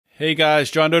Hey guys,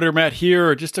 John Odermatt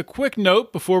here. Just a quick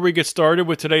note before we get started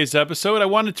with today's episode. I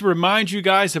wanted to remind you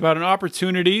guys about an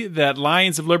opportunity that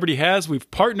Lions of Liberty has. We've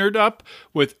partnered up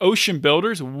with Ocean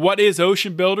Builders. What is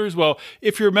Ocean Builders? Well,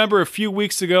 if you remember a few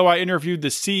weeks ago, I interviewed the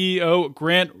CEO,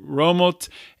 Grant Romelt,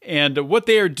 and what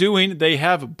they are doing, they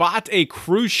have bought a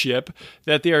cruise ship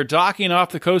that they are docking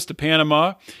off the coast of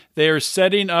Panama. They are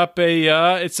setting up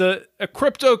it's a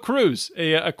crypto cruise,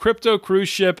 a crypto cruise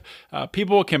ship.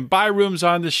 People can buy rooms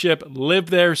on the ship, live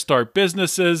there, start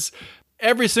businesses.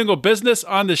 Every single business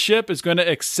on the ship is going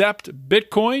to accept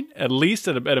Bitcoin, at least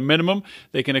at a minimum.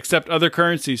 They can accept other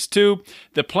currencies too.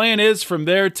 The plan is from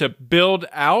there to build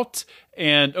out,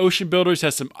 and Ocean Builders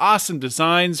has some awesome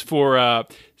designs for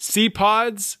sea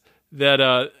pods that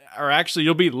are actually,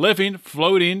 you'll be living,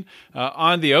 floating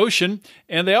on the ocean.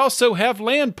 And they also have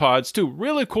land pods too.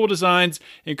 Really cool designs.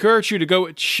 Encourage you to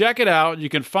go check it out. You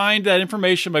can find that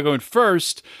information by going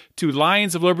first to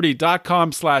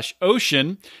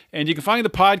lionsofliberty.com/ocean. And you can find the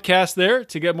podcast there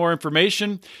to get more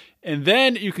information. And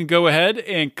then you can go ahead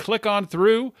and click on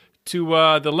through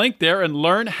to the link there and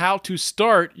learn how to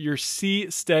start your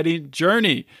seasteading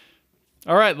journey.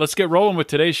 All right, let's get rolling with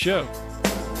today's show.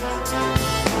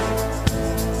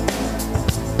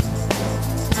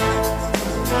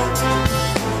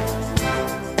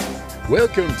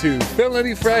 Welcome to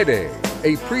Felony Friday,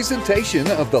 a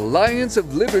presentation of the Lions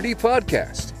of Liberty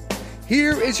podcast.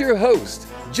 Here is your host,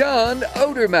 John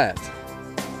Odermatt.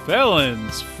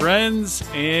 Felons, friends,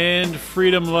 and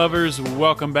freedom lovers,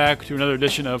 welcome back to another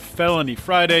edition of Felony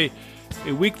Friday,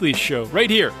 a weekly show right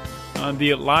here on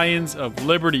the Lions of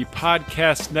Liberty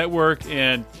podcast network.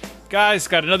 And guys,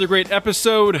 got another great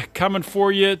episode coming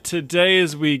for you today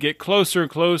as we get closer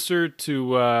and closer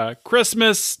to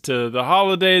Christmas, to the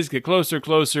holidays, get closer and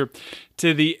closer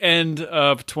to the end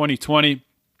of 2020.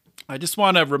 I just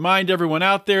want to remind everyone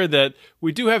out there that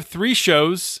we do have 3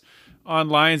 shows on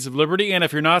Lions of Liberty, and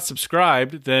if you're not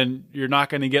subscribed, then you're not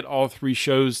going to get all 3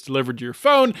 shows delivered to your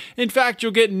phone. In fact,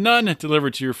 you'll get none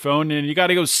delivered to your phone, and you got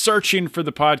to go searching for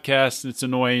the podcast, and it's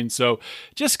annoying. So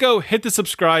just go hit the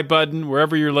subscribe button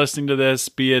wherever you're listening to this,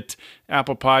 be it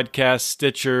Apple Podcasts,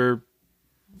 Stitcher,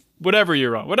 whatever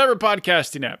you're on, whatever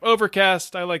podcasting app,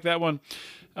 Overcast, I like that one.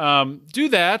 Do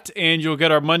that, and you'll get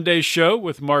our Monday show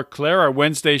with Mark Clare, our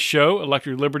Wednesday show,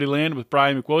 Electric Liberty Land with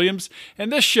Brian McWilliams,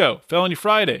 and this show, Felony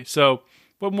Friday. So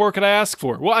what more could I ask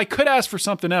for? Well, I could ask for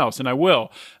something else, and I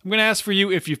will. I'm going to ask for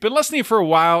you, if you've been listening for a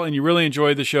while and you really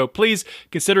enjoy the show, please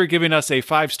consider giving us a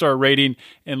 5-star rating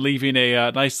and leaving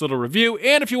a nice little review.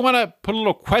 And if you want to put a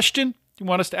little question you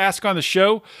want us to ask on the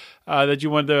show that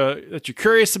you're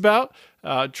curious about,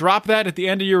 drop that at the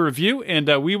end of your review,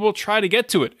 and we will try to get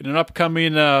to it in an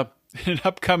upcoming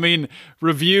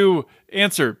review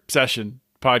answer session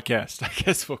podcast. I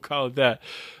guess we'll call it that.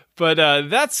 But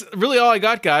that's really all I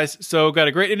got, guys. So got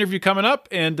a great interview coming up,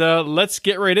 and let's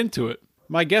get right into it.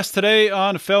 My guest today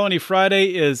on Felony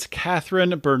Friday is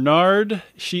Catherine Bernard.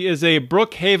 She is a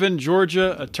Brookhaven,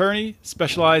 Georgia attorney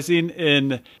specializing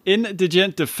in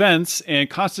indigent defense and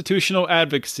constitutional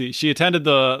advocacy. She attended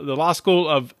the law school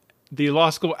at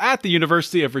the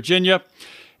University of Virginia,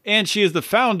 and she is the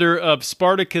founder of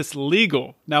Spartacus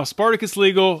Legal. Now, Spartacus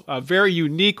Legal, a very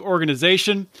unique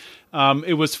organization.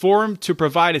 It was formed to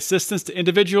provide assistance to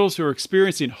individuals who are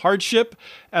experiencing hardship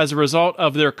as a result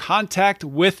of their contact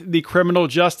with the criminal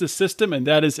justice system, and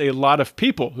that is a lot of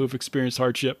people who've experienced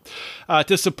hardship.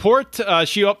 To support,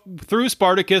 through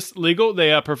Spartacus Legal,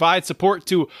 they provide support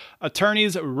to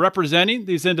attorneys representing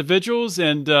these individuals,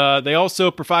 and they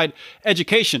also provide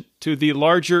education to the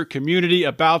larger community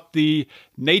about the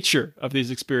nature of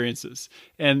these experiences.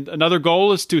 And another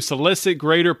goal is to solicit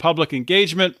greater public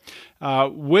engagement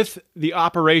with the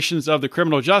operations of the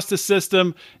criminal justice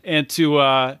system, and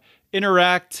to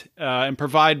interact and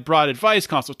provide broad advice,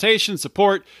 consultation,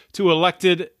 support to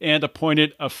elected and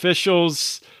appointed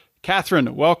officials.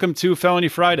 Catherine, welcome to Felony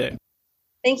Friday.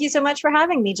 Thank you so much for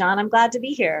having me, John. I'm glad to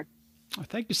be here.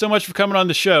 Thank you so much for coming on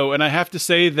the show. And I have to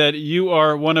say that you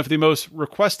are one of the most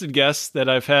requested guests that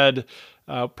I've had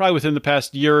probably within the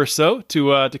past year or so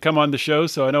to come on the show.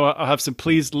 So I know I'll have some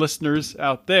pleased listeners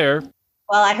out there.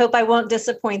 Well, I hope I won't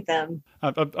disappoint them.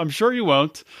 I'm sure you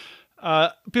won't.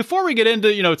 Before we get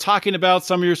into, talking about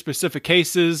some of your specific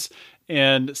cases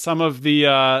and some of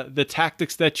the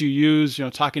tactics that you use,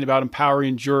 talking about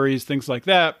empowering juries, things like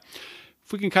that,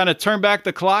 if we can kind of turn back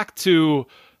the clock to,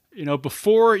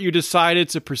 before you decided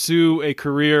to pursue a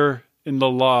career in the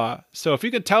law. So if you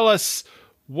could tell us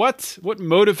what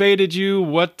motivated you,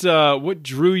 what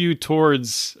drew you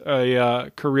towards a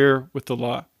career with the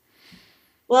law.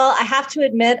 Well, I have to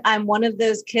admit, I'm one of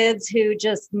those kids who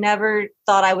just never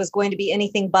thought I was going to be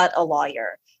anything but a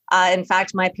lawyer. In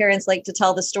fact, my parents like to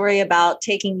tell the story about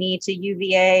taking me to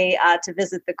UVA to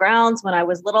visit the grounds when I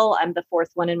was little. I'm the fourth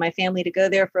one in my family to go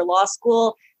there for law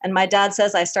school. And my dad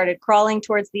says I started crawling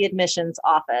towards the admissions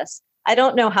office. I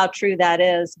don't know how true that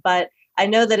is, but I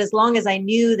know that as long as I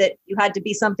knew that you had to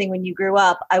be something when you grew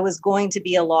up, I was going to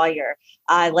be a lawyer.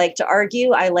 I like to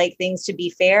argue. I like things to be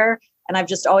fair. And I've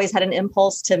just always had an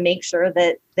impulse to make sure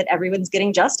that everyone's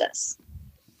getting justice.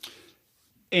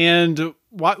 And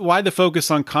why the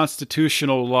focus on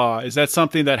constitutional law? Is that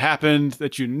something that happened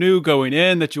that you knew going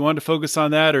in that you wanted to focus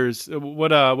on that, or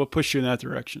what pushed you in that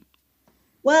direction?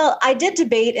 Well, I did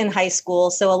debate in high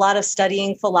school, so a lot of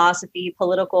studying philosophy,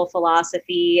 political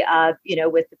philosophy,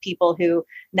 with the people who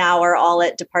now are all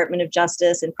at Department of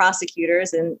Justice and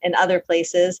prosecutors and other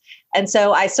places. And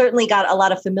so I certainly got a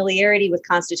lot of familiarity with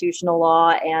constitutional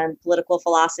law and political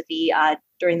philosophy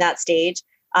during that stage.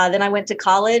 Then I went to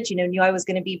college, knew I was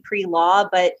going to be pre-law,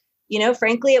 but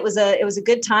frankly, it was a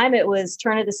good time. It was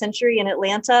turn of the century in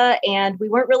Atlanta, and we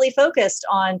weren't really focused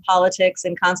on politics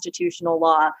and constitutional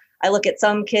law. I look at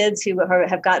some kids who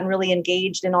have gotten really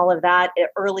engaged in all of that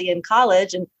early in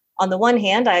college. And on the one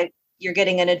hand, you're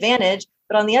getting an advantage.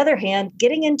 But on the other hand,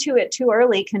 getting into it too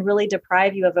early can really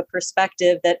deprive you of a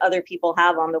perspective that other people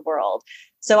have on the world.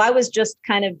 So I was just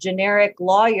kind of generic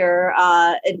lawyer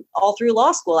all through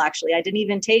law school, actually. I didn't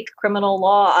even take criminal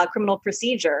law, criminal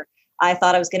procedure. I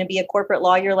thought I was going to be a corporate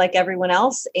lawyer like everyone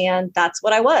else. And that's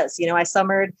what I was. I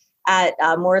summered at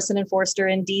Morrison and Foerster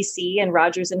in DC and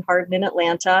Rogers and Hardin in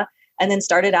Atlanta, and then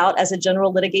started out as a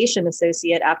general litigation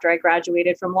associate after I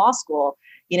graduated from law school.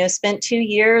 Spent 2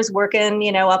 years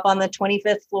working, up on the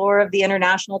 25th floor of the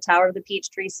International Tower of the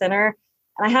Peachtree Center.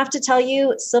 And I have to tell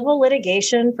you, civil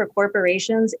litigation for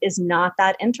corporations is not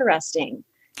that interesting.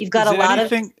 You've got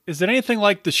Is it anything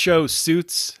like the show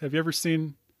Suits? Have you ever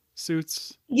seen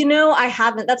Suits? I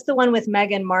haven't. That's the one with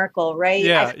Meghan Markle, right?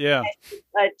 Yeah.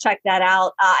 Check that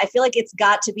out. I feel like it's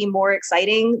got to be more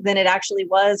exciting than it actually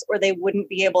was, or they wouldn't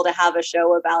be able to have a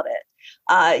show about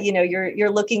it. You're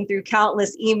looking through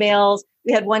countless emails.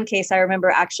 We had one case I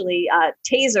remember actually.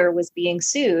 Taser was being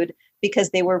sued because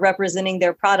they were representing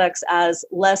their products as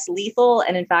less lethal,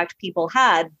 and in fact, people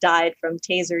had died from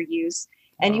Taser use.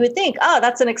 And you would think, oh,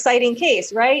 that's an exciting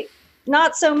case, right?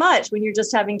 Not so much when you're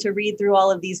just having to read through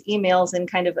all of these emails and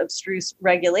kind of abstruse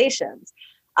regulations.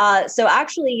 So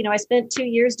actually, I spent 2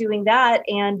 years doing that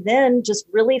and then just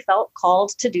really felt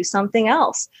called to do something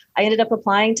else. I ended up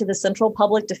applying to the Central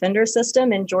Public Defender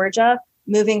System in Georgia,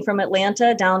 moving from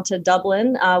Atlanta down to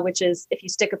Dublin, which is, if you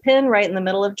stick a pin right in the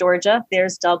middle of Georgia,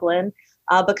 there's Dublin.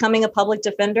 Becoming a public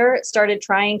defender, started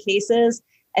trying cases.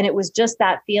 And it was just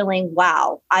that feeling,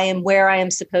 wow, I am where I am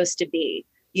supposed to be.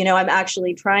 I'm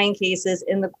actually trying cases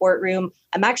in the courtroom.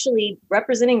 I'm actually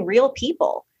representing real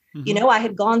people. Mm-hmm. I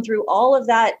had gone through all of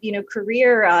that,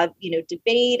 career,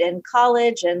 debate and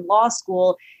college and law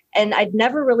school. And I'd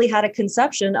never really had a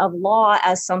conception of law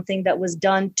as something that was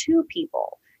done to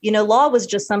people. Law was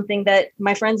just something that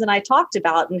my friends and I talked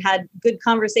about and had good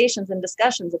conversations and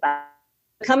discussions about.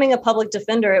 Becoming a public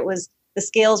defender, the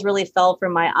scales really fell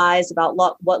from my eyes about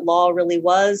what law really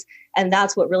was. And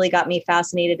that's what really got me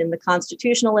fascinated in the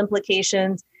constitutional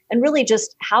implications and really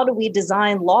just how do we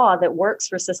design law that works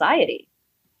for society.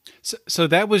 So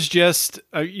that was just,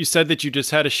 you said that you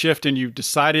just had a shift and you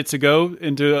decided to go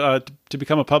into, to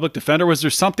become a public defender. Was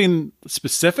there something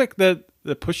specific that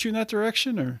pushed you in that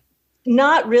direction, or?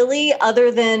 Not really, other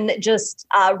than just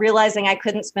realizing I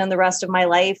couldn't spend the rest of my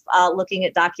life looking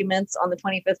at documents on the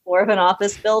 25th floor of an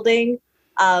office building.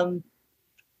 I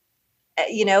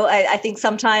think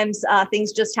sometimes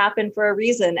things just happen for a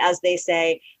reason, as they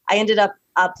say. I ended up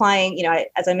applying,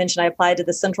 as I mentioned, I applied to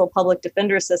the Central Public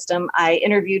Defender System. I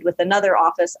interviewed with another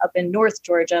office up in North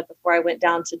Georgia before I went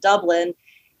down to Dublin.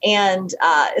 And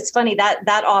it's funny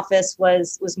that office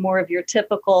was more of your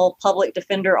typical public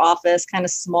defender office, kind of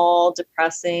small,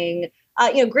 depressing,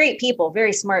 great people,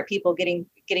 very smart people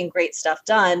getting great stuff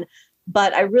done.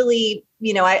 But I really,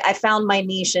 I found my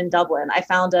niche in Dublin. I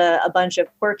found a bunch of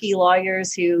quirky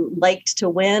lawyers who liked to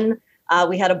win.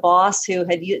 We had a boss who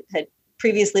had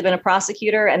previously been a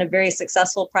prosecutor and a very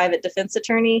successful private defense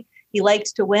attorney. He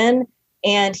liked to win.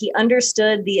 And he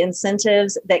understood the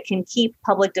incentives that can keep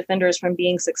public defenders from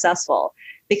being successful.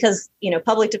 Because,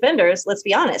 public defenders, let's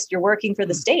be honest, you're working for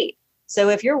the state. So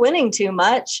if you're winning too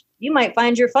much, you might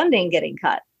find your funding getting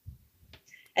cut.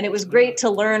 And it was great to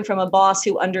learn from a boss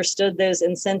who understood those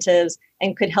incentives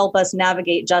and could help us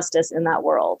navigate justice in that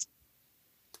world.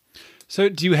 So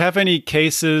do you have any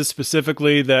cases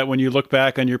specifically that when you look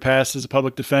back on your past as a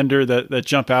public defender that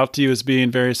jump out to you as being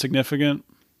very significant?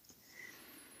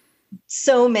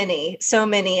 So many, so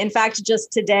many. In fact,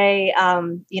 just today,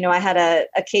 I had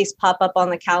a case pop up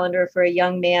on the calendar for a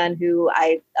young man who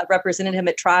I represented him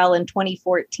at trial in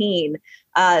 2014.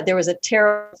 There was a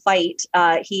terrible fight.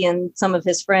 He and some of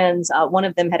his friends, one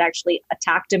of them had actually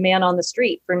attacked a man on the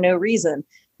street for no reason.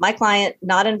 My client,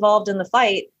 not involved in the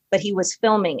fight, but he was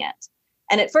filming it.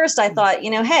 And at first I thought,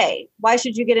 hey, why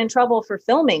should you get in trouble for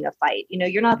filming a fight?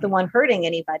 You're not the one hurting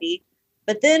anybody.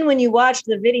 But then when you watched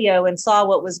the video and saw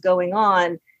what was going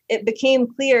on, it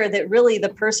became clear that really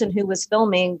the person who was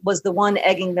filming was the one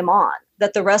egging them on,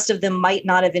 that the rest of them might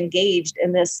not have engaged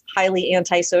in this highly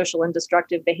antisocial and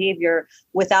destructive behavior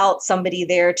without somebody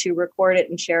there to record it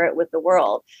and share it with the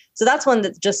world. So that's one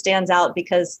that just stands out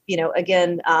because,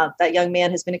 again, that young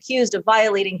man has been accused of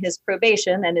violating his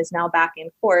probation and is now back in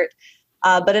court.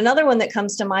 But another one that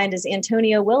comes to mind is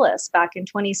Antonio Willis back in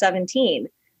 2017.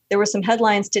 There were some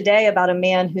headlines today about a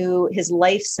man who his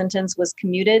life sentence was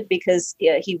commuted because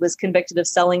he was convicted of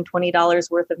selling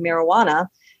 $20 worth of marijuana.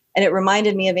 And it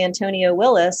reminded me of Antonio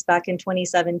Willis back in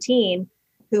 2017,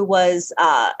 who was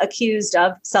accused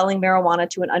of selling marijuana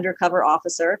to an undercover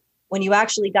officer. When you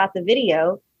actually got the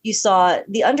video, you saw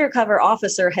the undercover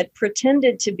officer had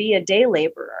pretended to be a day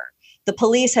laborer. The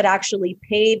police had actually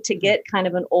paid to get kind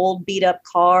of an old beat up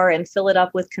car and fill it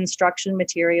up with construction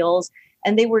materials.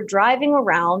 And they were driving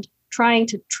around trying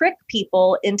to trick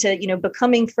people into,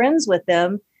 becoming friends with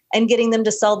them and getting them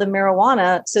to sell the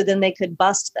marijuana so then they could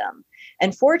bust them.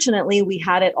 And fortunately, we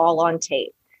had it all on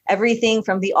tape. Everything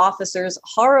from the officer's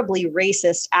horribly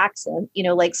racist accent,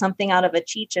 like something out of a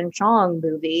Cheech and Chong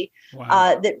movie,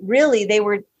 Wow. that really they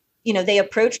were, they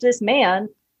approached this man,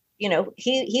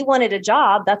 he wanted a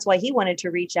job. That's why he wanted to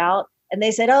reach out. And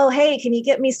they said, oh, hey, can you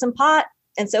get me some pot?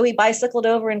 And so he bicycled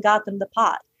over and got them the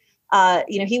pot.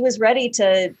 He was ready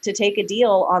to take a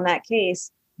deal on that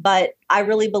case, but I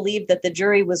really believed that the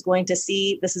jury was going to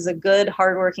see this is a good,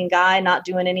 hardworking guy, not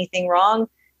doing anything wrong.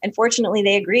 And fortunately,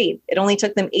 they agreed. It only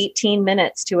took them 18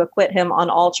 minutes to acquit him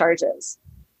on all charges.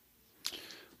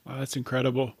 Wow, that's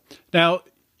incredible. Now,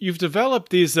 you've developed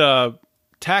these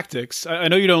tactics. I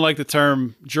know you don't like the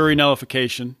term jury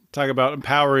nullification. Talk about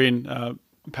empowering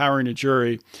a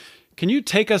jury. Can you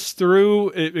take us through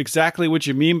exactly what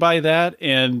you mean by that,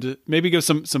 and maybe give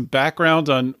some background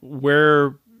on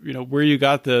where you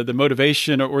got the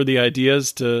motivation or the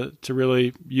ideas to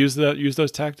really use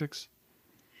those tactics?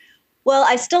 Well,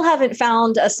 I still haven't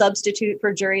found a substitute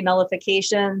for jury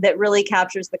nullification that really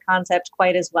captures the concept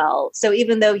quite as well. So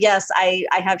even though, yes, I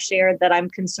have shared that I'm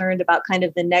concerned about kind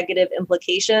of the negative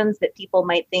implications that people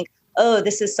might think, oh,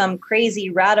 this is some crazy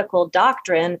radical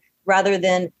doctrine, rather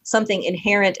than something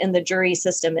inherent in the jury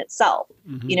system itself.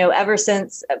 Mm-hmm. Ever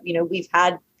since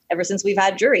we've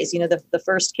had juries, the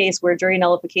first case where jury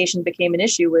nullification became an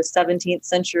issue was 17th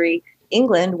century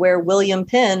England, where William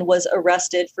Penn was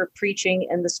arrested for preaching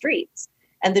in the streets.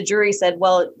 And the jury said,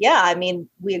 well, yeah,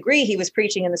 we agree he was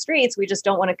preaching in the streets. We just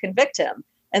don't want to convict him.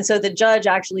 And so the judge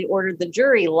actually ordered the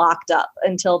jury locked up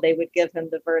until they would give him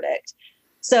the verdict.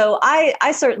 So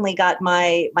I certainly got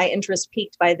my interest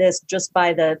piqued by this just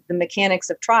by the mechanics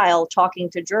of trial, talking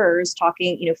to jurors,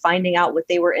 finding out what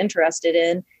they were interested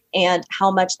in and how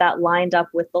much that lined up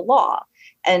with the law.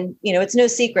 And, it's no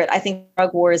secret. I think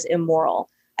drug war is immoral.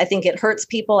 I think it hurts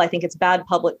people. I think it's bad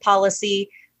public policy.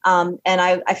 And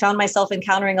I found myself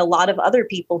encountering a lot of other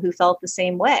people who felt the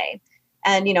same way.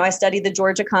 And, I studied the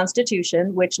Georgia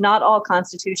Constitution, which not all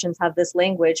constitutions have this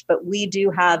language, but we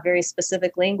do have very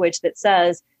specific language that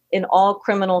says in all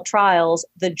criminal trials,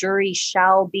 the jury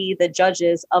shall be the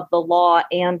judges of the law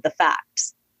and the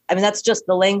facts. That's just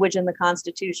the language in the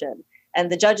Constitution.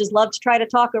 And the judges love to try to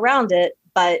talk around it,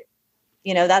 but,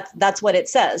 that's what it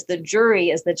says. The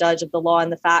jury is the judge of the law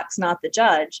and the facts, not the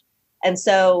judge. And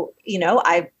so,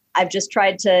 I've just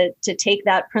tried to take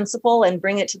that principle and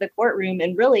bring it to the courtroom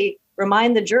and really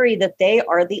remind the jury that they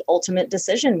are the ultimate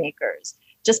decision makers.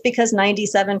 Just because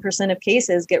 97% of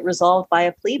cases get resolved by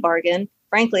a plea bargain,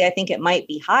 frankly, I think it might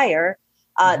be higher.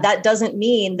 That doesn't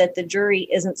mean that the jury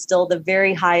isn't still the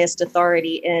very highest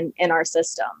authority in our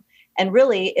system. And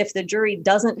really, if the jury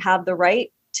doesn't have the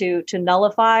right to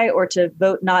nullify or to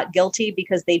vote not guilty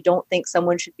because they don't think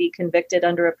someone should be convicted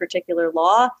under a particular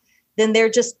law, then they're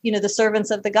just, the servants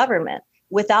of the government.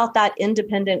 Without that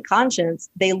independent conscience,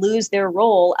 they lose their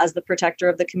role as the protector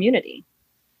of the community.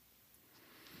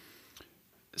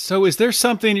 So is there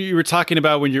something you were talking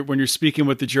about when you're speaking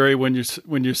with the jury, when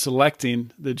you're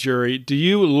selecting the jury? Do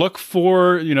you look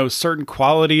for, certain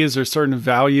qualities or certain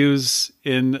values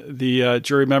in the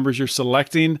jury members you're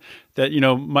selecting that,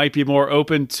 might be more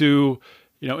open to,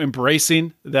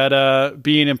 embracing that,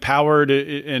 being empowered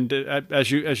and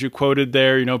as you quoted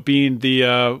there, being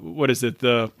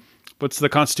the, what's the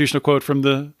constitutional quote from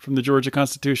the Georgia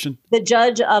Constitution? The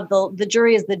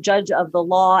jury is the judge of the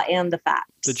law and the facts.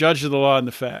 The judge of the law and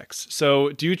the facts.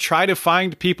 So do you try to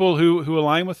find people who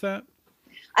align with that?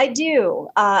 I do.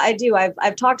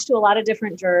 I've talked to a lot of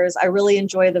different jurors. I really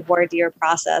enjoy the voir dire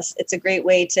process. It's a great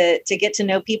way to get to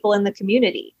know people in the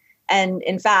community. And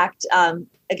in fact,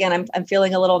 again, I'm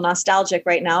feeling a little nostalgic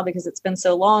right now because it's been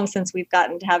so long since we've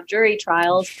gotten to have jury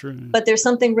trials. But there's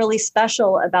something really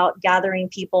special about gathering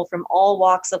people from all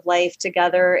walks of life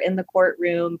together in the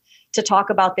courtroom to talk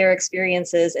about their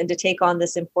experiences and to take on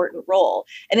this important role.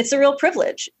 And it's a real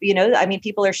privilege.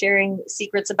 People are sharing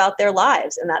secrets about their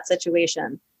lives in that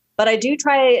situation. But I do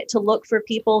try to look for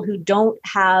people who don't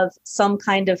have some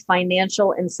kind of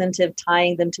financial incentive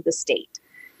tying them to the state.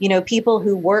 People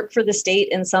who work for the state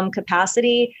in some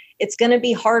capacity, it's going to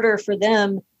be harder for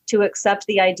them to accept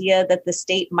the idea that the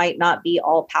state might not be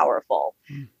all powerful.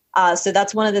 So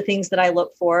that's one of the things that I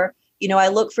look for. I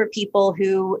look for people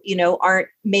who, aren't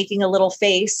making a little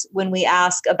face when we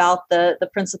ask about the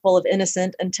principle of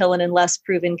innocent until and unless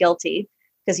proven guilty.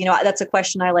 Because, that's a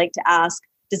question I like to ask.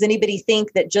 Does anybody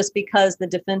think that just because the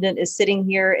defendant is sitting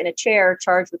here in a chair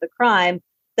charged with a crime,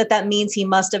 that means he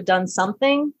must have done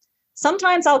something?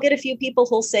 Sometimes I'll get a few people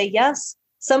who'll say yes.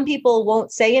 Some people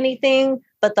won't say anything,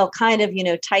 but they'll kind of,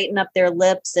 tighten up their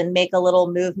lips and make a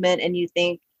little movement. And you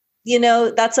think,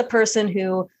 that's a person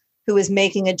who is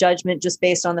making a judgment just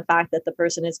based on the fact that the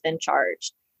person has been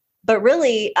charged. But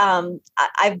really,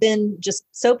 I've been just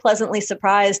so pleasantly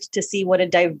surprised to see what a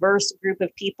diverse group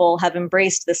of people have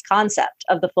embraced this concept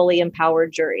of the fully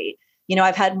empowered jury.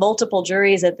 I've had multiple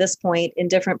juries at this point in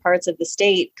different parts of the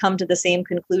state come to the same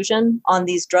conclusion on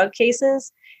these drug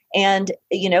cases. And,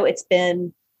 it's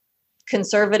been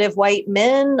conservative white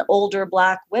men, older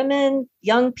Black women,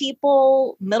 young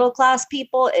people, middle-class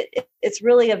people. It's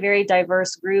really a very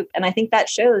diverse group. And I think that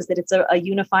shows that it's a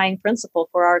unifying principle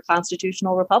for our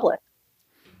constitutional republic.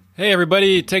 Hey,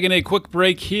 everybody, taking a quick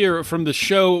break here from the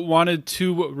show. Wanted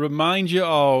to remind you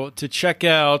all to check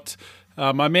out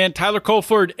my man Tyler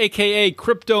Colford, a.k.a.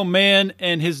 Crypto Man,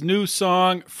 and his new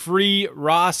song, Free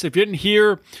Ross. If you didn't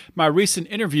hear my recent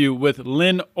interview with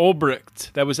Lynn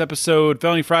Ulbricht, that was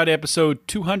Felony Friday, episode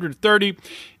 230.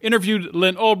 Interviewed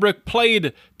Lynn Ulbricht,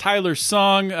 played Tyler's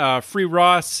song, Free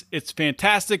Ross. It's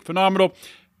fantastic, phenomenal.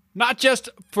 Not just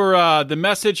for the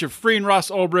message of freeing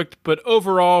Ross Ulbricht, but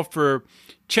overall for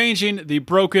changing the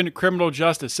broken criminal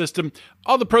justice system.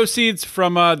 All the proceeds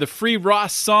from the Free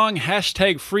Ross song,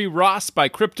 #Free Ross by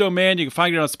Crypto Man. You can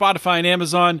find it on Spotify and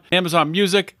Amazon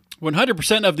Music.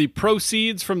 100% of the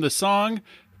proceeds from the song,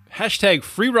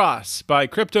 #Free Ross by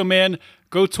Crypto Man,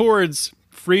 go towards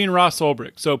freeing Ross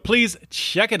Ulbricht. So please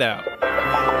check it out.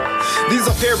 These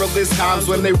are perilous times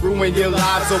when they ruin your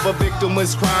lives over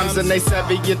victimless crimes, and they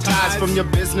sever your ties from your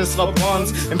business, loved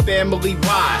ones, and family.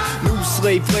 Why? New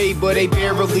slave labor, they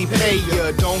barely pay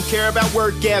you. Don't care about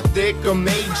work ethic or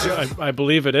major. I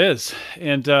believe it is.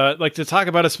 And like to talk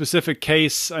about a specific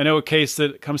case, I know a case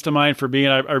that comes to mind for me,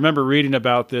 and I remember reading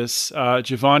about this,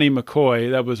 Giovanni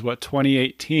McCoy. That was,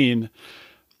 2018.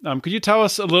 Could you tell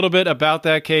us a little bit about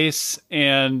that case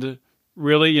and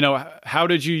really, how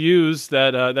did you use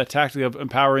that tactic of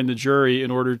empowering the jury in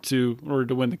order to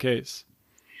win the case?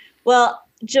 Well,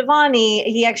 Giovanni,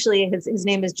 he actually his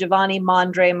name is Giovanni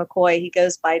Mondre McCoy. He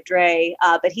goes by Dre,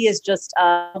 but he is just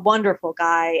a wonderful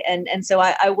guy, and so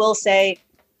I will say,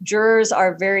 jurors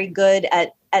are very good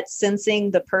at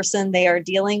sensing the person they are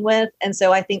dealing with, and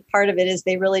so I think part of it is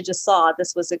they really just saw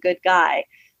this was a good guy,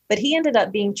 but he ended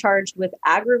up being charged with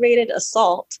aggravated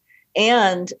assault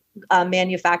and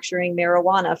manufacturing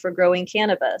marijuana for growing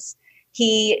cannabis.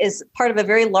 He is part of a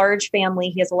very large family.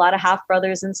 He has a lot of half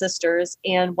brothers and sisters,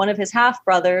 and one of his half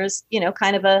brothers,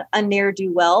 kind of a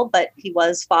ne'er-do-well, but he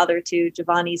was father to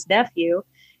Giovanni's nephew,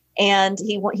 and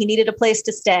he needed a place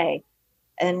to stay.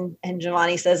 And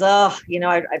Giovanni says, I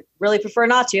really prefer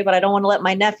not to, but I don't want to let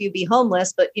my nephew be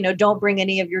homeless, but, don't bring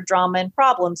any of your drama and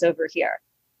problems over here.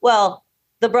 Well,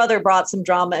 the brother brought some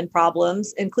drama and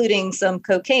problems, including some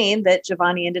cocaine that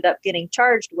Giovanni ended up getting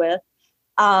charged with,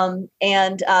 and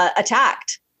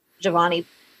attacked Giovanni.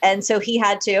 And so he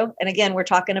had to, and again, we're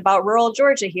talking about rural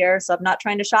Georgia here, so I'm not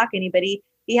trying to shock anybody.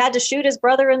 He had to shoot his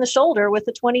brother in the shoulder with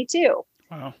a .22.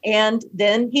 Wow. And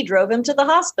then he drove him to the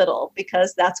hospital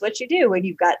because that's what you do when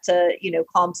you've got to,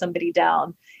 calm somebody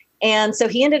down. And so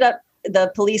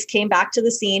the police came back to the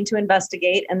scene to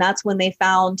investigate. And that's when they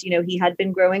found, he had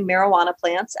been growing marijuana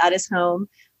plants at his home.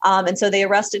 And so they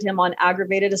arrested him on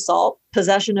aggravated assault,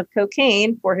 possession of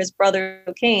cocaine for his brother's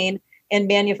cocaine, and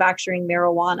manufacturing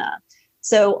marijuana.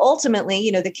 So ultimately,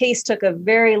 the case took a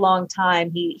very long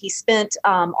time. He spent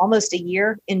almost a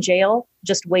year in jail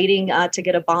just waiting to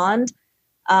get a bond.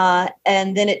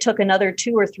 And then it took another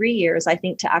 2 or 3 years, I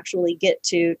think, to actually get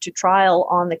to trial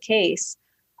on the case.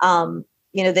 The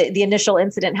initial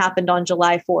incident happened on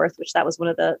July 4th, which that was one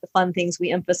of the fun things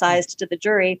we emphasized to the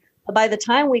jury. But by the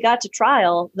time we got to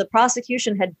trial, the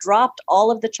prosecution had dropped all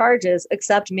of the charges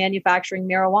except manufacturing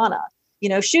marijuana.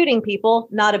 Shooting people,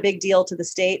 not a big deal to the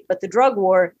state, but the drug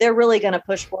war, they're really going to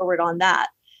push forward on that.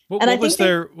 What was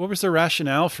their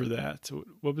rationale for that?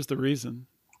 What was the reason?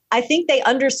 I think they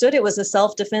understood it was a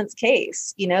self-defense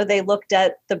case. They looked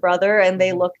at the brother and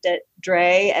they looked at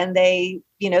Dre, and they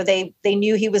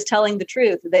knew he was telling the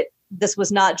truth, that this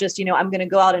was not just, I'm going to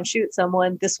go out and shoot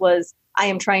someone. This was, I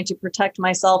am trying to protect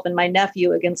myself and my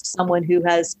nephew against someone who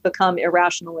has become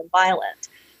irrational and violent.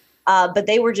 But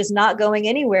they were just not going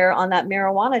anywhere on that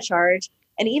marijuana charge.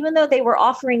 And even though they were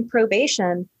offering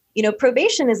probation,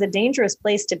 probation is a dangerous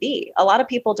place to be. A lot of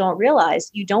people don't realize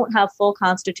you don't have full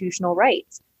constitutional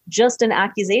rights. Just an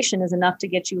accusation is enough to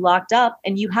get you locked up,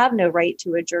 and you have no right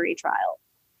to a jury trial.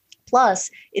 Plus,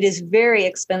 it is very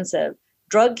expensive.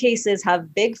 Drug cases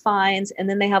have big fines, and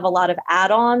then they have a lot of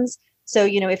add-ons. So,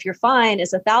 if your fine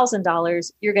is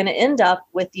 $1,000, you're going to end up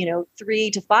with,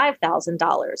 $3,000 to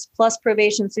 $5,000 plus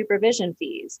probation supervision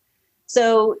fees.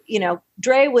 So,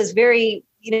 Dre was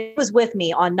was with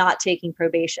me on not taking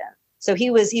probation. So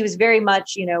he was very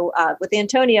much, with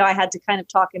Antonio, I had to kind of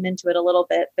talk him into it a little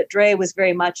bit, but Dre was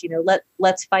very much,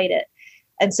 let's fight it.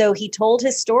 And so he told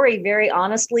his story very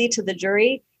honestly to the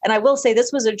jury. And I will say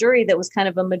this was a jury that was kind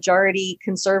of a majority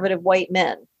conservative white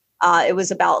men. It was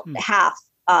about half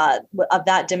of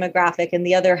that demographic, and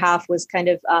the other half was kind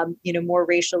of, more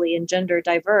racially and gender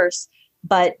diverse,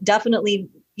 but definitely,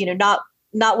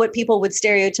 not what people would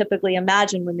stereotypically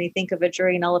imagine when they think of a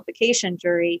jury nullification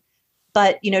jury.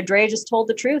 But, Dre just told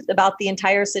the truth about the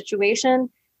entire situation,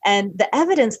 and the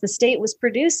evidence the state was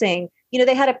producing.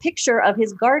 They had a picture of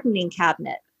his gardening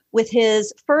cabinet with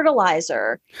his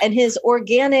fertilizer and his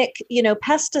organic,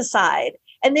 pesticide.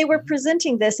 And they were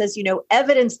presenting this as,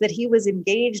 evidence that he was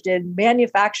engaged in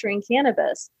manufacturing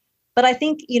cannabis. But I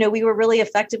think, we were really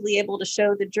effectively able to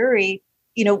show the jury,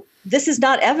 this is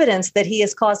not evidence that he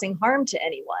is causing harm to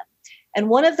anyone. And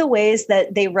one of the ways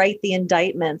that they write the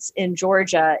indictments in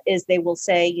Georgia is they will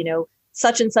say,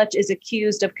 such and such is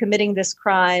accused of committing this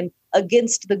crime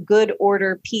against the good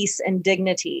order, peace, and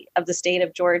dignity of the state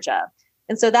of Georgia.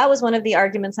 And so that was one of the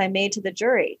arguments I made to the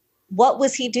jury. What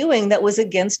was he doing that was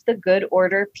against the good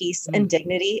order, peace, and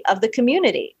dignity of the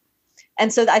community?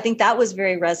 And so I think that was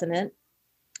very resonant.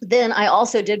 Then I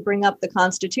also did bring up the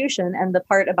Constitution and the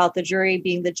part about the jury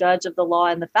being the judge of the law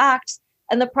and the facts.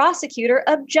 And the prosecutor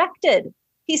objected.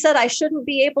 He said, I shouldn't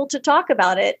be able to talk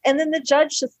about it. And then the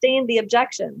judge sustained the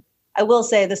objection. I will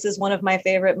say this is one of my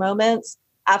favorite moments.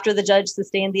 After the judge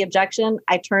sustained the objection,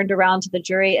 I turned around to the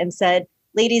jury and said,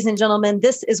 ladies and gentlemen,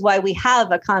 this is why we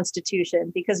have a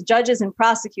constitution, because judges and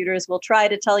prosecutors will try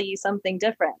to tell you something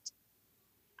different.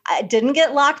 I didn't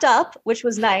get locked up, which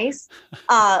was nice,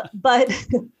 but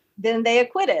then they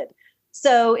acquitted.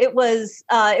 So it was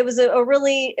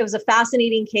a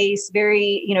fascinating case.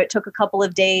 Very, it took a couple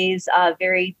of days,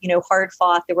 very, hard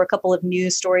fought. There were a couple of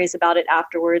news stories about it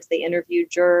afterwards. They interviewed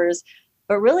jurors,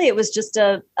 but really it was just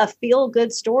a feel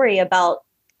good story about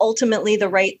ultimately the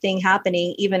right thing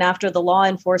happening, even after the law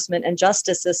enforcement and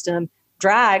justice system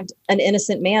dragged an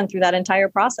innocent man through that entire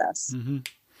process. Mm-hmm.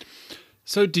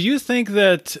 So do you think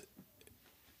that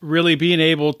really being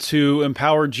able to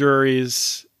empower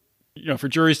juries, for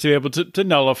juries to be able to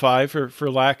nullify,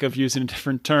 for lack of using a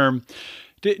different term,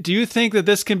 do you think that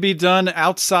this can be done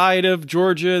outside of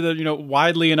Georgia, that,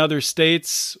 widely in other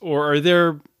states, or are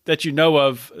there, that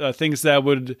of, things that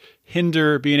would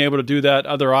hinder being able to do that,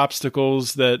 other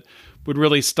obstacles that would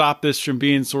really stop this from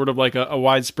being sort of like a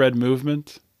widespread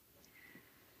movement?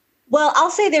 Well,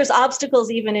 I'll say there's obstacles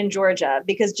even in Georgia,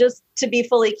 because just to be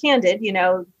fully candid,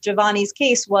 Giovanni's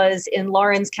case was in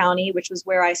Lawrence County, which was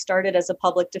where I started as a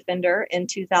public defender in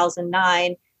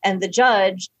 2009. And the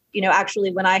judge,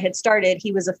 actually, when I had started,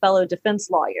 he was a fellow defense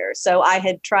lawyer. So I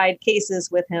had tried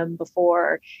cases with him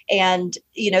before. And,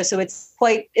 so it's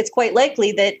quite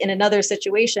likely that in another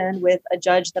situation with a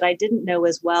judge that I didn't know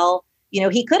as well,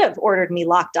 he could have ordered me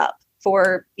locked up.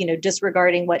 for,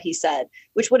 disregarding what he said,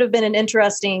 which would have been an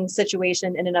interesting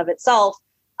situation in and of itself.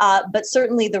 But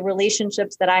certainly the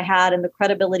relationships that I had and the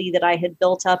credibility that I had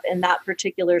built up in that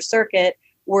particular circuit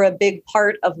were a big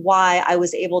part of why I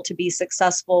was able to be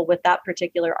successful with that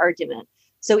particular argument.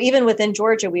 So even within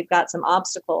Georgia, we've got some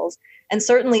obstacles, and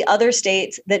certainly other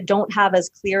states that don't have as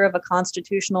clear of a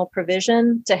constitutional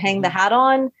provision to hang the hat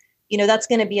on, that's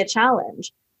going to be a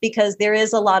challenge, because there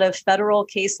is a lot of federal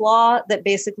case law that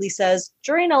basically says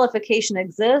jury nullification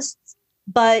exists,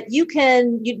 but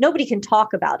nobody can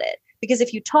talk about it, because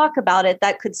if you talk about it,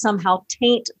 that could somehow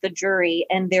taint the jury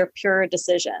and their pure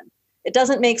decision. It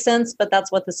doesn't make sense, but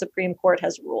that's what the Supreme Court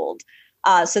has ruled.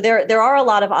 So there are a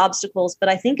lot of obstacles, but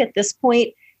I think at this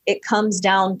point it comes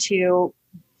down to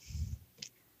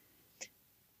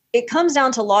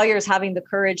lawyers having the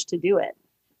courage to do it,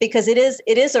 because it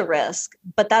is a risk.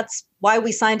 But that's why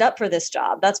we signed up for this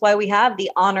job. That's why we have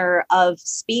the honor of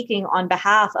speaking on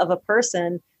behalf of a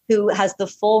person who has the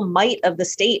full might of the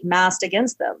state massed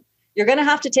against them. You're going to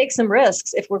have to take some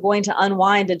risks if we're going to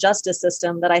unwind a justice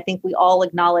system that I think we all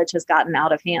acknowledge has gotten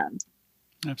out of hand.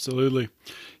 Absolutely.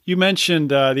 You mentioned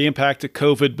the impact of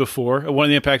COVID before. One of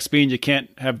the impacts being you can't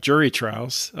have jury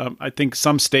trials. I think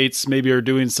some states maybe are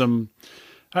doing some,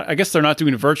 I guess they're not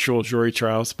doing virtual jury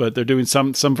trials, but they're doing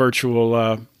some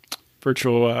virtual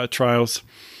trials.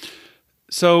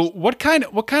 So what kind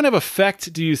of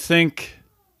effect do you think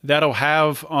that'll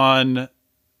have on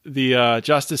the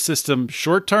justice system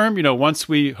short term, once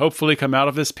we hopefully come out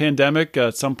of this pandemic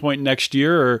at some point next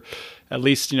year, or at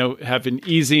least, have an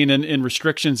easing in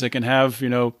restrictions that can have,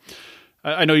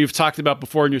 I know you've talked about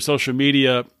before in your social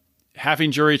media,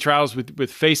 having jury trials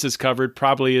with faces covered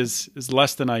probably is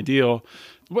less than ideal.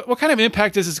 What kind of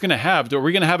impact is this going to have? Are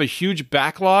we going to have a huge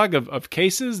backlog of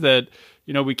cases that,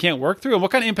 we can't work through? And what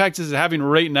kind of impact is it having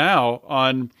right now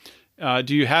on,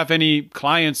 do you have any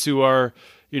clients who are,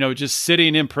 just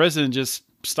sitting in prison, just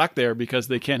stuck there because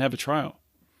they can't have a trial?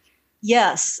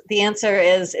 Yes, the answer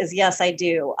is yes, I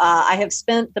do. I have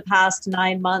spent the past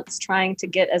 9 months trying to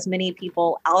get as many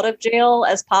people out of jail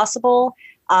as possible.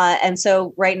 And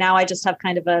so right now I just have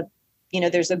kind of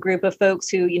there's a group of folks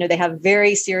who, they have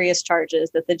very serious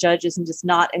charges that the judge is just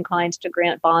not inclined to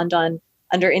grant bond on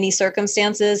under any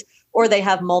circumstances, or they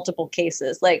have multiple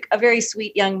cases, like a very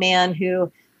sweet young man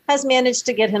who has managed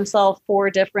to get himself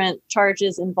 4 different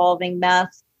charges involving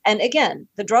meth. And again,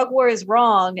 the drug war is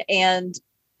wrong. And,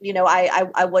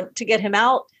 I want to get him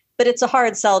out, but it's a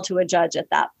hard sell to a judge at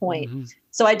that point. Mm-hmm.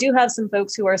 So I do have some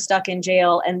folks who are stuck in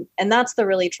jail. And that's the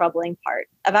really troubling part.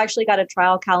 I've actually got a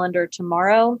trial calendar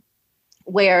tomorrow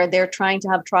where they're trying to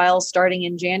have trials starting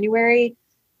in January.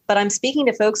 But I'm speaking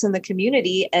to folks in the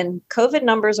community, and COVID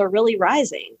numbers are really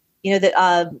rising.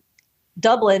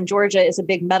 Dublin, Georgia is a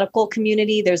big medical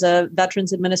community. There's a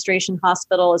Veterans Administration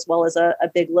hospital as well as a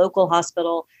big local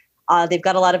hospital. They've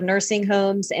got a lot of nursing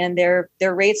homes, and their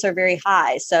rates are very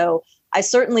high. So I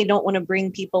certainly don't want to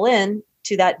bring people in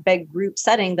to that big group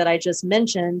setting that I just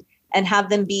mentioned and have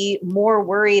them be more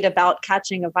worried about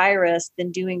catching a virus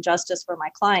than doing justice for my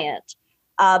client.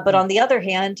 But on the other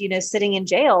hand, sitting in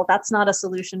jail, that's not a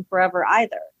solution forever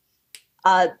either.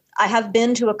 I have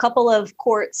been to a couple of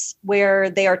courts where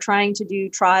they are trying to do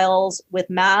trials with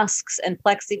masks and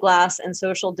plexiglass and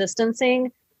social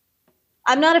distancing.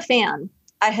 I'm not a fan.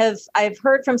 I've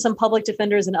heard from some public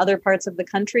defenders in other parts of the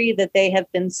country that they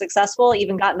have been successful,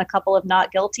 even gotten a couple of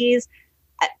not guilties.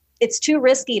 It's too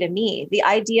risky to me. The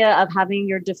idea of having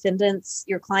your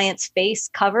client's face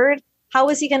covered, how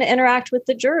is he going to interact with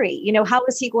the jury? How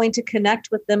is he going to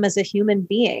connect with them as a human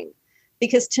being?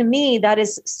 Because to me, that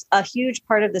is a huge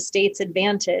part of the state's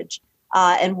advantage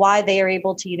and why they are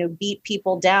able to, beat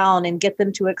people down and get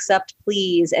them to accept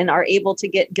pleas and are able to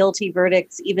get guilty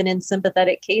verdicts even in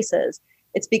sympathetic cases.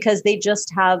 It's because they just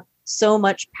have so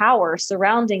much power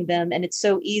surrounding them. And it's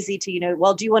so easy to,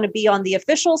 do you want to be on the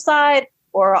official side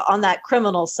or on that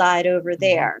criminal side over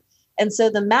there? And so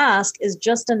the mask is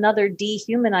just another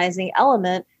dehumanizing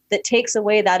element that takes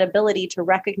away that ability to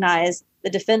recognize the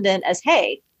defendant as,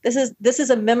 hey, this is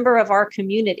a member of our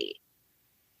community.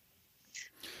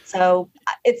 So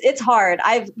it's hard.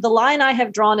 The line I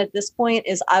have drawn at this point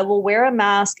is I will wear a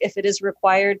mask if it is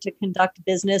required to conduct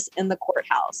business in the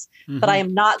courthouse, but I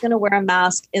am not going to wear a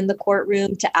mask in the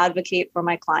courtroom to advocate for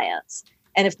my clients.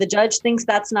 And if the judge thinks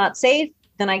that's not safe,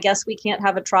 then I guess we can't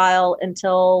have a trial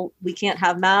until we can't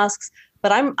have masks.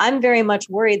 But I'm very much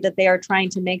worried that they are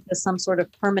trying to make this some sort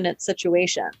of permanent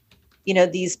situation.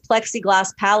 These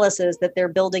plexiglass palaces that they're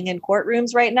building in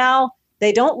courtrooms right now,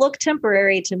 they don't look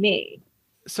temporary to me.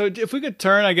 So if we could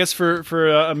turn, I guess, for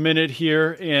a minute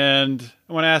here, and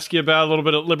I want to ask you about a little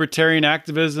bit of libertarian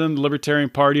activism, the Libertarian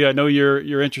Party. I know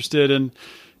you're interested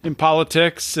in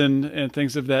politics and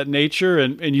things of that nature,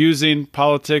 and using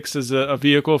politics as a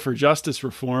vehicle for justice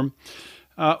reform.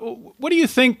 What do you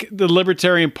think the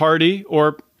Libertarian Party,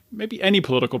 or maybe any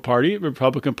political party,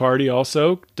 Republican Party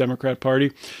also, Democrat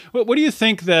Party, what do you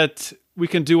think that we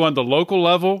can do on the local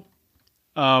level,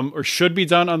 or should be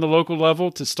done on the local level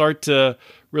to start to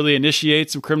really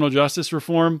initiate some criminal justice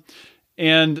reform?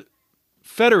 And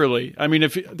federally, I mean,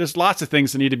 there's lots of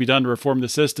things that need to be done to reform the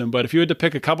system, but if you had to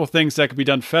pick a couple things that could be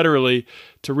done federally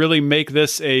to really make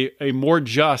this a more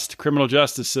just criminal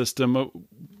justice system,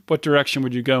 what direction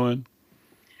would you go in?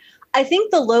 I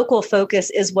think the local focus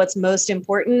is what's most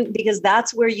important, because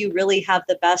that's where you really have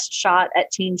the best shot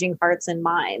at changing hearts and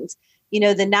minds.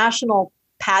 The national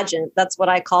pageant, that's what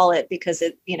I call it, because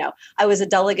I was a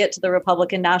delegate to the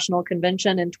Republican National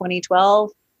Convention in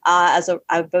 2012. I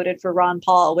voted for Ron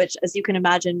Paul, which, as you can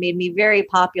imagine, made me very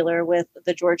popular with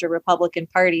the Georgia Republican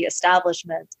Party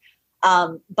establishment.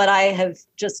 But I have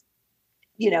just,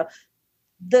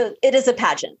 it is a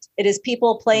pageant. It is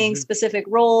people playing specific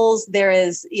roles. There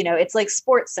is, it's like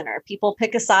Sports Center. People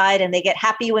pick a side and they get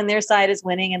happy when their side is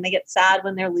winning and they get sad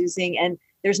when they're losing. And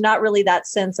there's not really that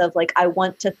sense of like, I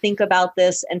want to think about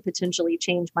this and potentially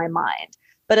change my mind.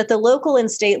 But at the local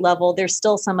and state level, there's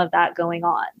still some of that going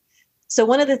on. So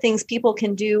one of the things people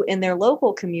can do in their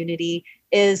local community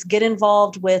is get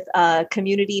involved with a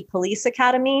community police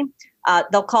academy.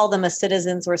 They'll call them a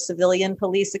citizens or civilian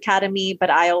police academy, but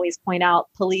I always point out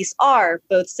police are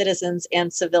both citizens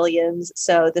and civilians.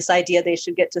 So this idea they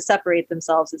should get to separate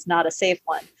themselves is not a safe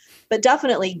one. But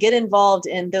definitely get involved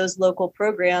in those local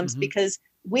programs, because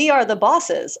we are the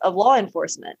bosses of law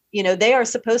enforcement. They are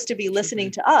supposed to be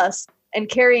listening to us and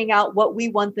carrying out what we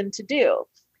want them to do.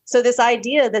 So this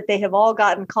idea that they have all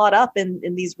gotten caught up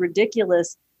in these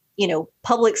ridiculous,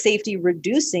 public safety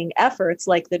reducing efforts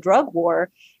like the drug war,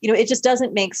 it just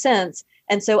doesn't make sense.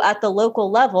 And so at the local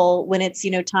level, when it's,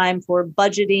 time for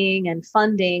budgeting and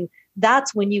funding,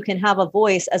 that's when you can have a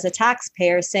voice as a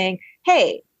taxpayer saying,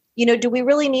 hey, do we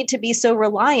really need to be so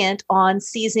reliant on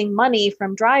seizing money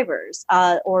from drivers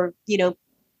or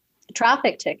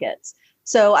traffic tickets?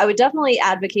 So I would definitely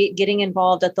advocate getting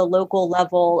involved at the local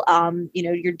level.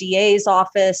 Your DA's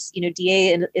office,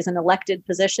 DA is an elected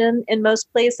position in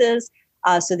most places.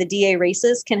 So the DA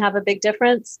races can have a big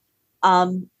difference.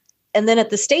 And then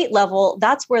at the state level,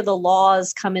 that's where the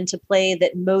laws come into play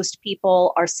that most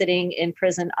people are sitting in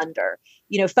prison under.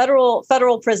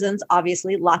 Federal prisons,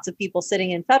 obviously, lots of people sitting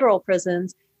in federal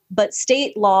prisons, but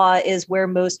state law is where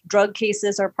most drug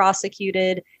cases are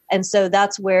prosecuted. And so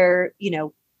that's where,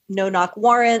 no-knock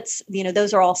warrants,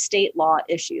 those are all state law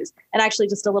issues. And actually,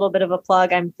 just a little bit of a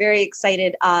plug, I'm very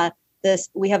excited.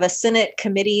 We have a Senate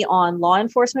Committee on Law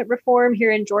Enforcement Reform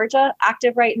here in Georgia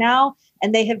active right now,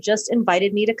 and they have just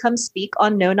invited me to come speak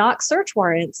on no-knock search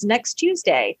warrants next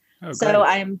Tuesday. Oh, so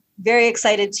I'm very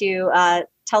excited to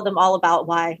tell them all about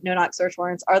why no-knock search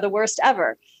warrants are the worst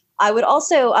ever. I would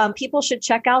also, people should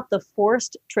check out the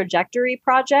Forced Trajectory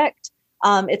Project.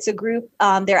 It's a group,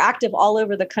 they're active all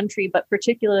over the country, but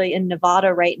particularly in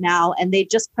Nevada right now. And they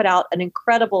just put out an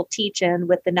incredible teach-in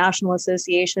with the National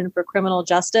Association for Criminal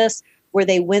Justice, where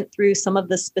they went through some of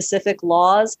the specific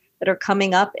laws that are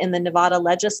coming up in the Nevada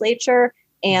legislature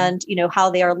and, how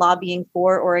they are lobbying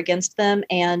for or against them,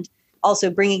 and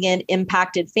also bringing in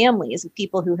impacted families of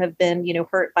people who have been,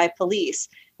 hurt by police.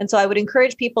 And so I would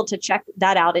encourage people to check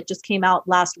that out. It just came out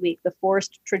last week, the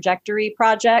Forced Trajectory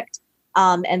Project.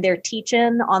 And their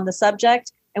teach-in on the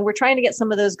subject. And we're trying to get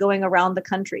some of those going around the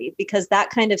country, because that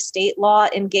kind of state law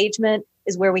engagement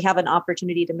is where we have an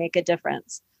opportunity to make a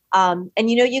difference. And,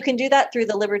 you can do that through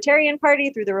the Libertarian Party,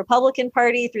 through the Republican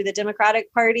Party, through the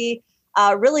Democratic Party.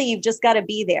 Really, you've just got to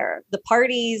be there. The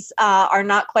parties are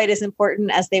not quite as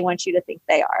important as they want you to think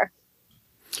they are.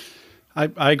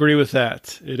 I agree with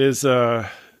that. It is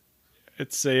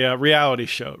it's a reality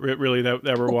show, really,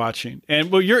 that we're watching.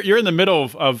 And well, you're in the middle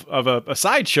of a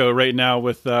sideshow right now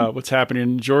with what's happening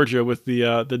in Georgia with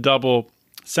the double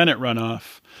Senate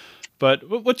runoff. But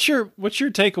what's your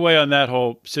takeaway on that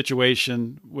whole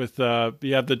situation with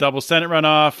you have the double Senate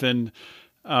runoff and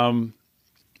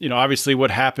obviously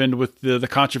what happened with the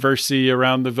controversy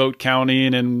around the vote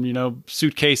counting and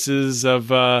suitcases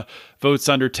of votes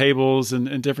under tables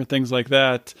and different things like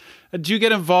that. Do you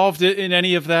get involved in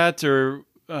any of that, or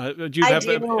do you have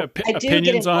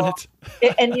opinions on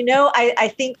it? And,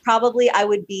 I think probably I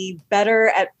would be better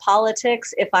at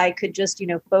politics if I could just,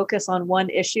 focus on one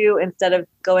issue instead of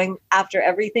going after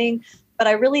everything. But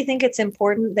I really think it's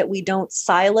important that we don't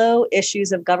silo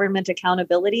issues of government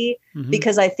accountability,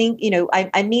 because I think,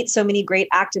 I meet so many great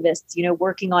activists,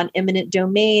 working on eminent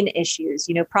domain issues,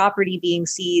 property being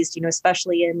seized,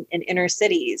 especially in inner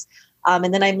cities.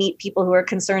 And then I meet people who are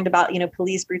concerned about,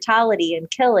 police brutality and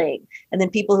killing, and then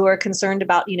people who are concerned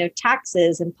about,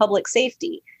 taxes and public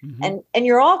safety. And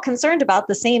you're all concerned about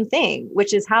the same thing,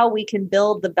 which is how we can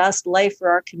build the best life for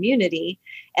our community.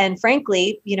 And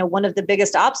frankly, one of the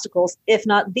biggest obstacles, if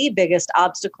not the biggest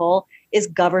obstacle, is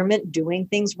government doing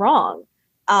things wrong.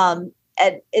 And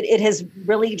it has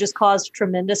really just caused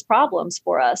tremendous problems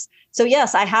for us. So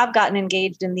yes, I have gotten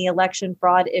engaged in the election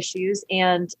fraud issues,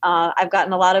 and I've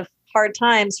gotten a lot of hard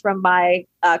times from my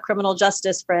criminal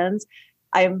justice friends.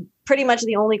 I'm pretty much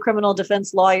the only criminal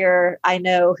defense lawyer I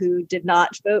know who did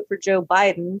not vote for Joe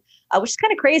Biden, which is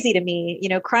kind of crazy to me.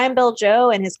 Crime Bill Joe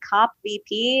and his cop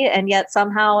VP, and yet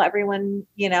somehow everyone,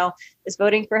 is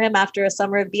voting for him after a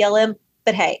summer of BLM.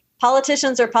 But hey,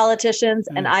 politicians are politicians,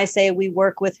 and I say we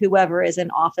work with whoever is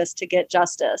in office to get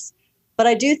justice. But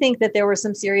I do think that there were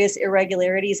some serious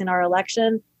irregularities in our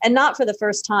election, and not for the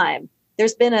first time.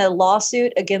 There's been a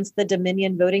lawsuit against the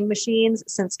Dominion voting machines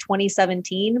since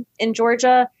 2017 in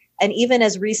Georgia. And even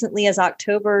as recently as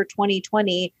October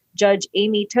 2020, Judge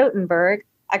Amy Totenberg,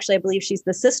 actually, I believe she's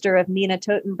the sister of Nina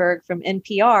Totenberg from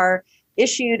NPR,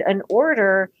 issued an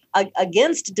order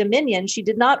against Dominion. She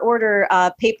did not order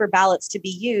paper ballots to be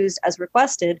used as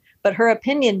requested, but her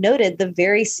opinion noted the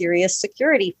very serious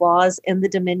security flaws in the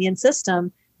Dominion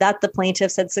system that the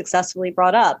plaintiffs had successfully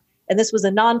brought up. And this was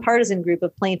a nonpartisan group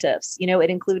of plaintiffs. It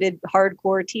included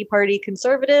hardcore Tea Party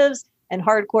conservatives and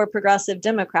hardcore progressive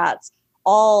Democrats,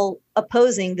 all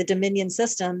opposing the Dominion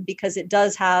system because it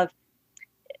does have,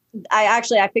 I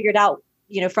figured out,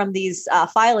 from these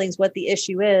filings what the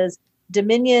issue is.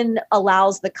 Dominion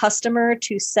allows the customer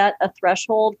to set a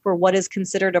threshold for what is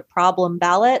considered a problem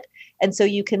ballot. And so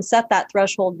you can set that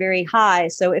threshold very high.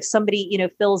 So if somebody,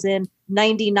 fills in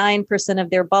 99% of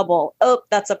their bubble,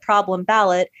 that's a problem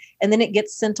ballot. And then it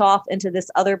gets sent off into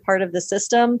this other part of the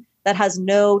system that has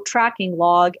no tracking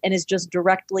log and is just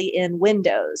directly in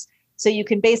Windows. So you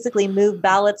can basically move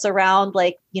ballots around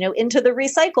into the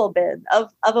recycle bin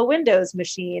of a Windows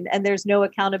machine, and there's no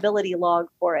accountability log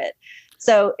for it.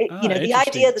 So, the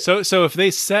idea that... So if they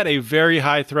set a very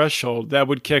high threshold, that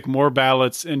would kick more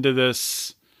ballots into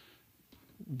this,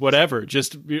 whatever,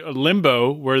 just a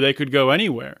limbo where they could go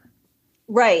anywhere.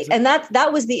 Right. And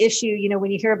that was the issue,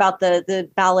 when you hear about the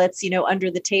ballots,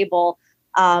 under the table,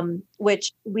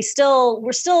 which we're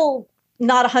still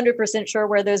not 100% sure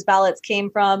where those ballots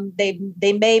came from. They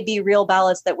may be real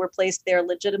ballots that were placed there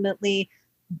legitimately.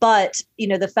 But,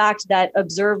 the fact that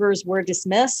observers were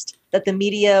dismissed, that the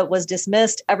media was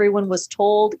dismissed, everyone was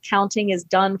told counting is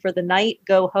done for the night,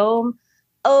 go home.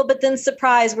 Oh, but then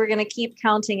surprise, we're going to keep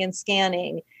counting and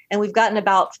scanning. And we've gotten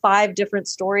about 5 different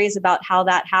stories about how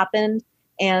that happened.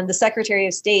 And the Secretary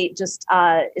of State just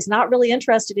is not really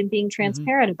interested in being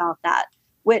transparent about that,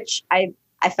 which I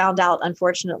found out,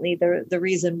 unfortunately, the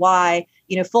reason why.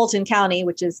 Fulton County,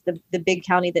 which is the big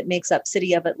county that makes up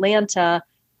City of Atlanta,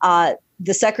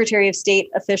 the Secretary of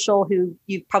State official who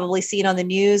you've probably seen on the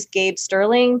news, Gabe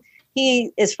Sterling,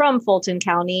 he is from Fulton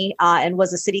County and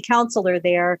was a city councilor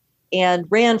there and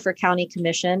ran for county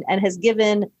commission and has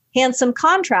given handsome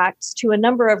contracts to a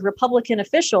number of Republican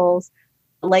officials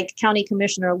like County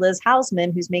Commissioner Liz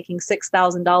Hausman, who's making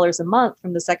 $6,000 a month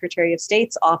from the Secretary of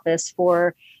State's office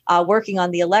for working on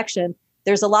the election.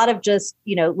 There's a lot of just,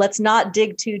 let's not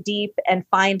dig too deep and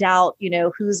find out,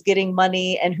 who's getting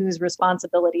money and whose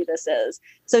responsibility this is.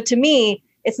 So to me,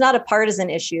 it's not a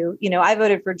partisan issue. I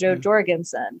voted for Joe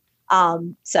Jorgensen.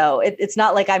 So it's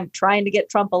not like I'm trying to get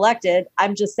Trump elected.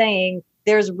 I'm just saying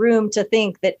there's room to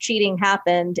think that cheating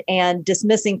happened, and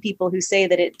dismissing people who say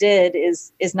that it did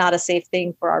is not a safe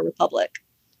thing for our republic.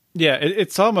 Yeah,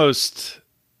 it's almost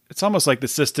like the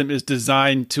system is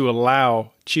designed to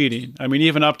allow cheating. I mean,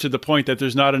 even up to the point that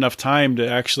there's not enough time to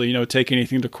actually, take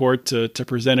anything to court to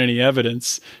present any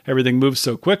evidence. Everything moves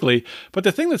so quickly. But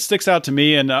the thing that sticks out to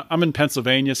me, and I'm in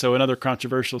Pennsylvania, so another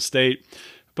controversial state,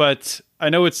 but I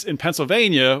know it's in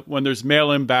Pennsylvania when there's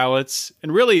mail-in ballots,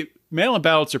 and really mail-in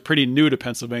ballots are pretty new to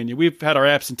Pennsylvania. We've had our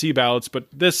absentee ballots, but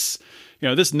this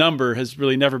number has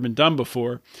really never been done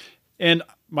before. And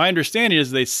my understanding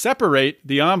is they separate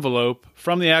the envelope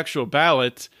from the actual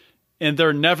ballot, and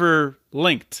they're never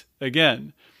linked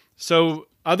again. So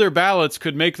other ballots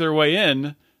could make their way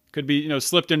in, could be,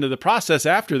 slipped into the process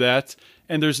after that.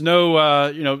 And there's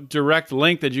no, direct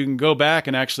link that you can go back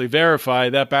and actually verify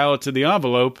that ballot to the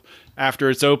envelope after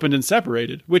it's opened and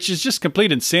separated, which is just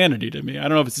complete insanity to me. I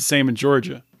don't know if it's the same in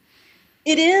Georgia.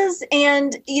 It is.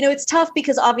 And, it's tough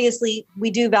because obviously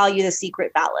we do value the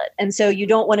secret ballot. And so you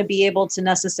don't want to be able to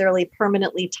necessarily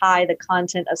permanently tie the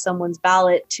content of someone's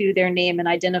ballot to their name and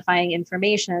identifying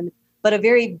information. But a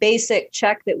very basic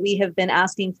check that we have been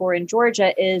asking for in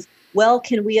Georgia is, well,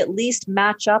 can we at least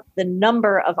match up the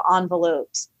number of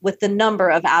envelopes with the number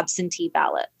of absentee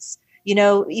ballots?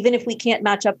 Even if we can't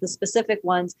match up the specific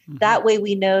ones, that way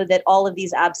we know that all of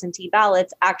these absentee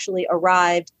ballots actually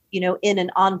arrived in an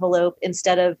envelope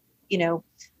instead of,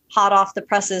 hot off the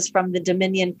presses from the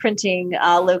Dominion printing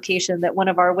location that one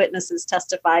of our witnesses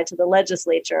testified to the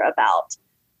legislature about.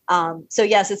 So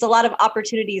yes, it's a lot of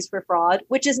opportunities for fraud,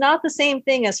 which is not the same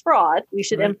thing as fraud, we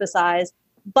should emphasize.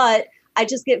 But I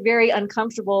just get very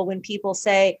uncomfortable when people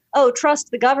say, oh,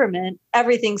 trust the government,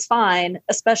 everything's fine,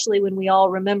 especially when we all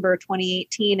remember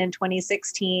 2018 and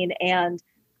 2016 and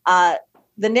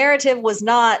the narrative was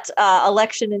not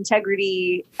election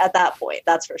integrity at that point.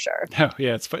 That's for sure. Oh,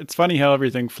 yeah. It's funny how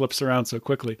everything flips around so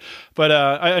quickly. But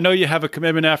I know you have a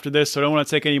commitment after this, so I don't want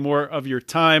to take any more of your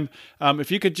time.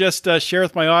 If you could just share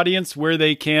with my audience where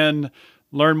they can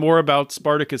learn more about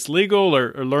Spartacus Legal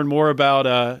or learn more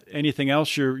about anything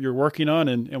else you're working on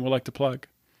and would like to plug.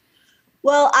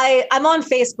 Well, I'm on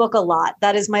Facebook a lot.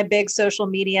 That is my big social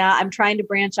media. I'm trying to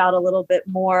branch out a little bit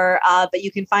more, but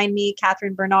you can find me,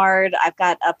 Catherine Bernard. I've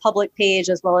got a public page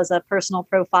as well as a personal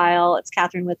profile. It's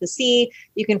Catherine with a C.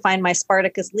 You can find my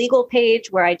Spartacus Legal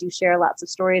page where I do share lots of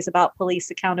stories about police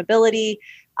accountability.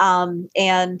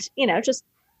 And, just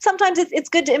sometimes it's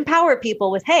good to empower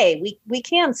people with, hey, we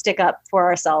can stick up for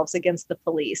ourselves against the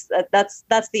police.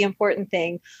 That's the important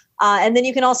thing. And then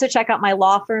you can also check out my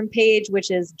law firm page, which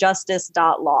is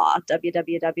justice.law,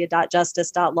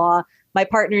 www.justice.law. My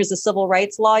partner is a civil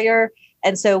rights lawyer.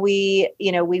 And so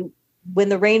when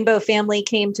the Rainbow family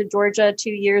came to Georgia 2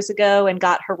 years ago and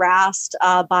got harassed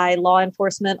by law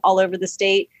enforcement all over the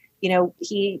state,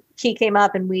 he came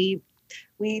up and we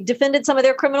defended some of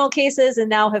their criminal cases and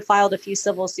now have filed a few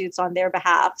civil suits on their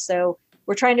behalf. So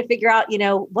we're trying to figure out,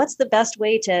 what's the best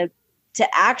way to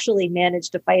actually manage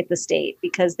to fight the state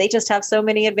because they just have so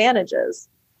many advantages.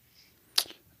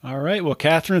 All right. Well,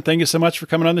 Catherine, thank you so much for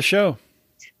coming on the show.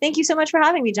 Thank you so much for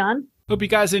having me, John. Hope you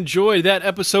guys enjoyed that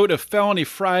episode of Felony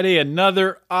Friday.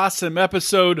 Another awesome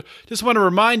episode. Just want to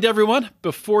remind everyone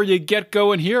before you get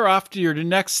going here, off to your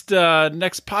next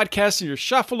podcast and your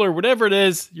shuffle or whatever it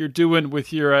is you're doing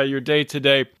with your day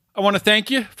today. I want to thank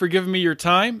you for giving me your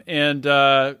time and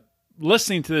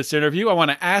listening to this interview. I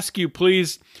want to ask you,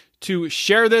 please, to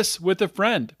share this with a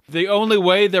friend. The only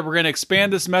way that we're going to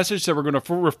expand this message, that we're going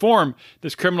to reform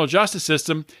this criminal justice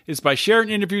system, is by sharing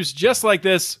interviews just like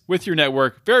this with your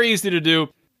network. Very easy to do.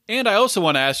 And I also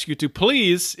want to ask you to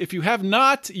please, if you have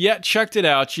not yet checked it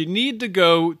out, you need to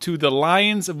go to the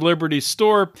Lions of Liberty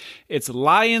store. It's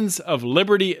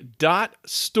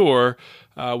lionsofliberty.store.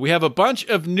 We have a bunch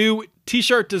of new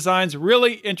t-shirt designs,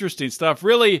 really interesting stuff,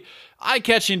 really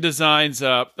eye-catching designs.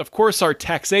 Of course, our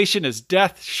Taxation is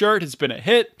Death shirt has been a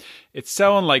hit. It's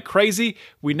selling like crazy.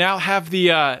 We now have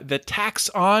the Tax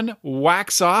On,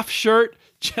 Wax Off shirt.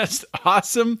 Just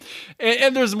awesome.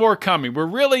 And there's more coming. We're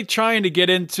really trying to get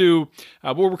into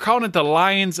what we're calling it the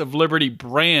Lions of Liberty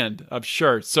brand of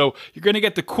shirts. So you're going to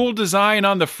get the cool design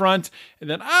on the front, and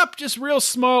then up just real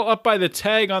small up by the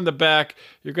tag on the back,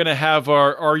 you're going to have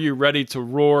our Are You Ready to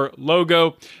Roar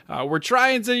logo. We're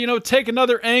trying to, take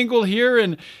another angle here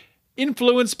and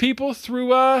influence people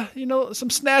through, some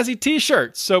snazzy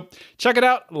t-shirts. So check it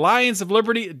out,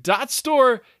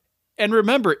 lionsofliberty.store. And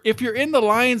remember, if you're in the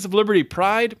Lions of Liberty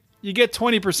Pride, you get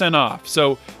 20% off.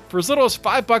 So for as little as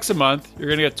 $5 a month, you're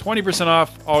going to get 20%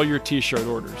 off all your t-shirt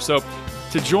orders. So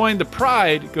to join the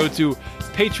Pride, go to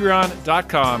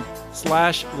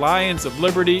patreon.com/Lions of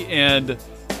Liberty. And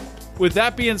with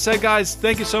that being said, guys,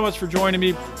 thank you so much for joining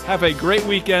me. Have a great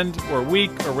weekend or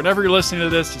week or whenever you're listening to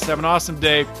this. Just have an awesome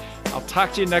day. I'll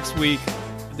talk to you next week.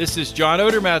 This is John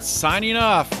Odermatt signing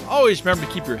off. Always remember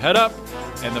to keep your head up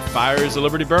and the fires of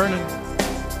liberty burning.